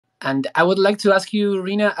And I would like to ask you,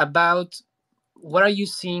 Rena, about what are you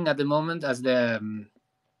seeing at the moment as the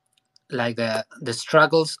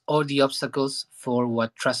struggles or the obstacles for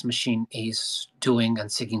what Trust Machine is doing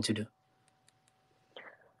and seeking to do?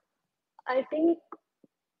 I think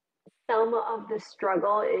some of the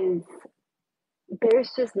struggle is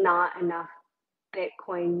there's just not enough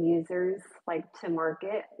Bitcoin users like to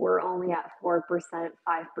market. We're only at 4%, 5%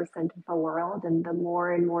 of the world. And the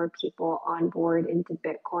more and more people onboard into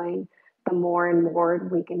Bitcoin, the more and more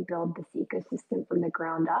we can build this ecosystem from the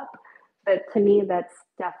ground up. But to me, that's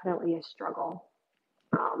definitely a struggle,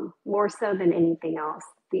 more so than anything else.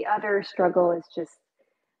 The other struggle is just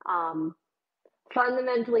um,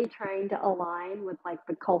 fundamentally trying to align with like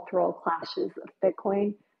the cultural clashes of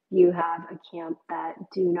Bitcoin. You have a camp that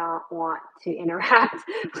do not want to interact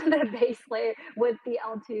with the base layer with the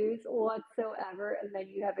L2s whatsoever, and then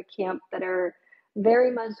you have a camp that are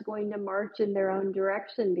very much going to march in their own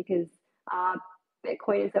direction because uh,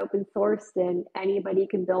 Bitcoin is open sourced and anybody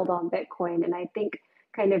can build on Bitcoin. And I think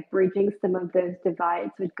kind of bridging some of those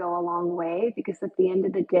divides would go a long way because at the end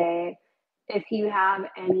of the day, if you have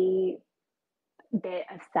any bit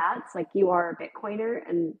of stats, like you are a Bitcoiner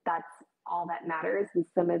and that's all that matters. And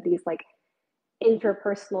some of these like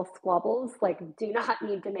interpersonal squabbles like do not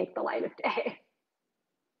need to make the light of day.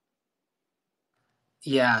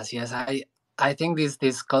 Yes, yes. I think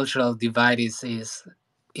this cultural divide is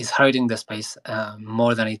hurting the space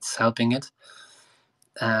more than it's helping it.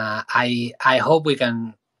 I hope we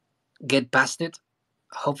can get past it.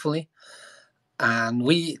 Hopefully, and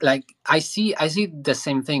we like I see the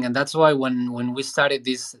same thing, and that's why when we started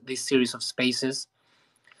this series of spaces,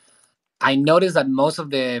 I noticed that most of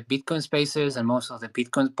the Bitcoin spaces and most of the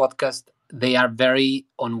Bitcoin podcast, they are very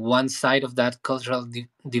on one side of that cultural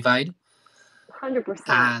divide. 100%.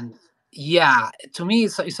 And yeah, to me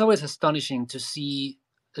it's always astonishing to see,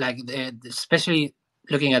 like especially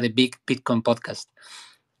looking at the big Bitcoin podcast,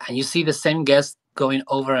 and you see the same guest going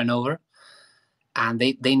over and over, and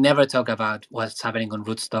they never talk about what's happening on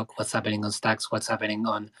rootstock, what's happening on stacks, what's happening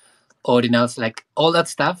on ordinals, like all that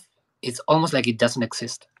stuff. It's almost like it doesn't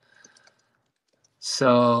exist.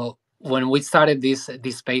 So when we started these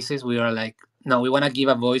spaces, we were like, no, we want to give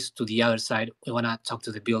a voice to the other side. We want to talk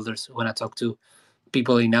to the builders. We want to talk to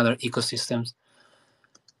people in other ecosystems,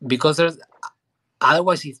 because there's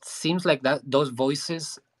otherwise it seems like that those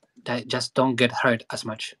voices that just don't get heard as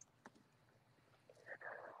much.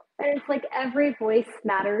 And it's like every voice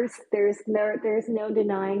matters. There's no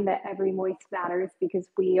denying that every voice matters because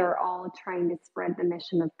we are all trying to spread the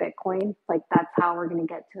mission of Bitcoin. Like that's how we're going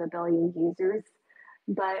to get to a billion users.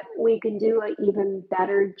 But we can do an even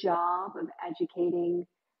better job of educating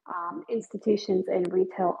institutions and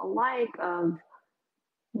retail alike of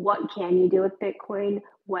what can you do with Bitcoin,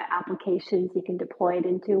 what applications you can deploy it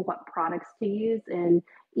into, what products to use, and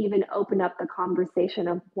even open up the conversation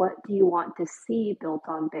of what do you want to see built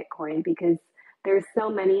on Bitcoin, because there's so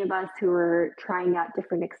many of us who are trying out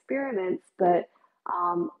different experiments, but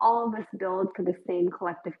all of us build for the same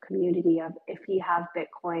collective community of if you have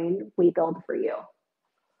Bitcoin, we build for you.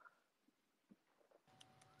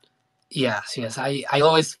 Yes, yes. I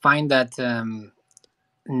always find that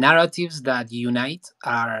narratives that unite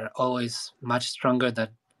are always much stronger than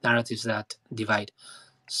narratives that divide.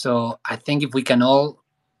 So I think if we can all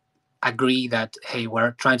agree that, hey,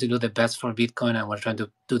 we're trying to do the best for Bitcoin and we're trying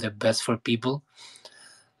to do the best for people,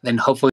 then hopefully